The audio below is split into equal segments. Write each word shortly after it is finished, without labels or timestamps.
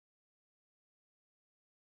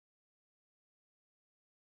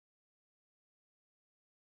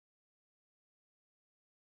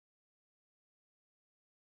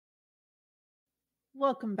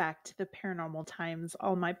Welcome back to the Paranormal Times,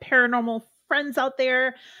 all my paranormal friends out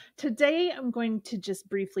there. Today, I'm going to just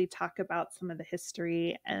briefly talk about some of the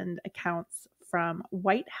history and accounts from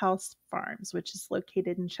White House Farms, which is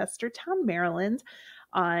located in Chestertown, Maryland,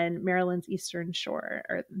 on Maryland's eastern shore,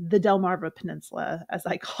 or the Delmarva Peninsula, as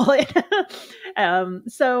I call it.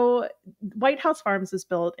 White House Farms was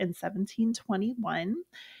built in 1721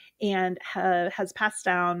 and has passed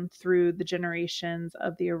down through the generations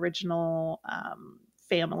of the original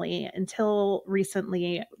family until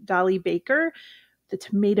recently. Dolly Baker, the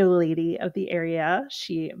tomato lady of the area,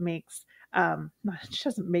 she makes she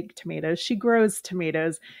doesn't make tomatoes, she grows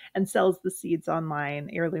tomatoes and sells the seeds online,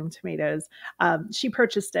 heirloom tomatoes. She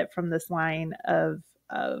purchased it from this line of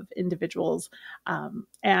individuals.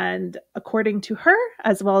 And according to her,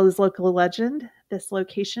 as well as local legend, this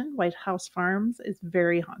location, White House Farms, is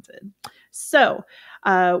very haunted. So,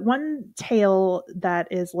 one tale that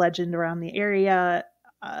is legend around the area,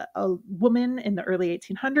 a woman in the early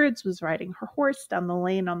 1800s was riding her horse down the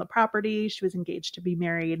lane on the property. She was engaged to be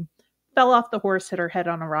married, fell off the horse, hit her head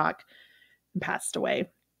on a rock, and passed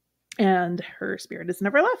away. And her spirit is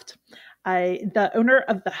never left. The owner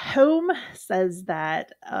of the home says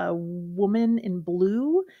that a woman in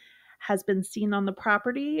blue has been seen on the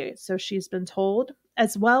property, so she's been told,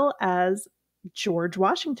 as well as George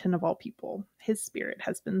Washington, of all people. His spirit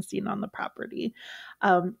has been seen on the property.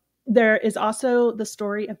 There is also the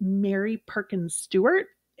story of Mary Perkins Stewart,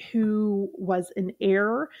 who was an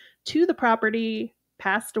heir to the property,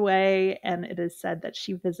 passed away, and it is said that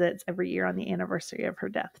she visits every year on the anniversary of her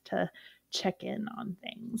death to check in on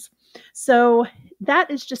things. So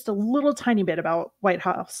that is just a little tiny bit about White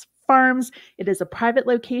House Farms. It is a private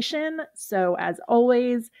location, so as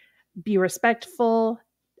always, be respectful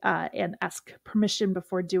and ask permission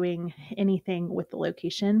before doing anything with the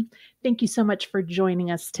location. Thank you so much for joining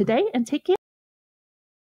us today, and take care.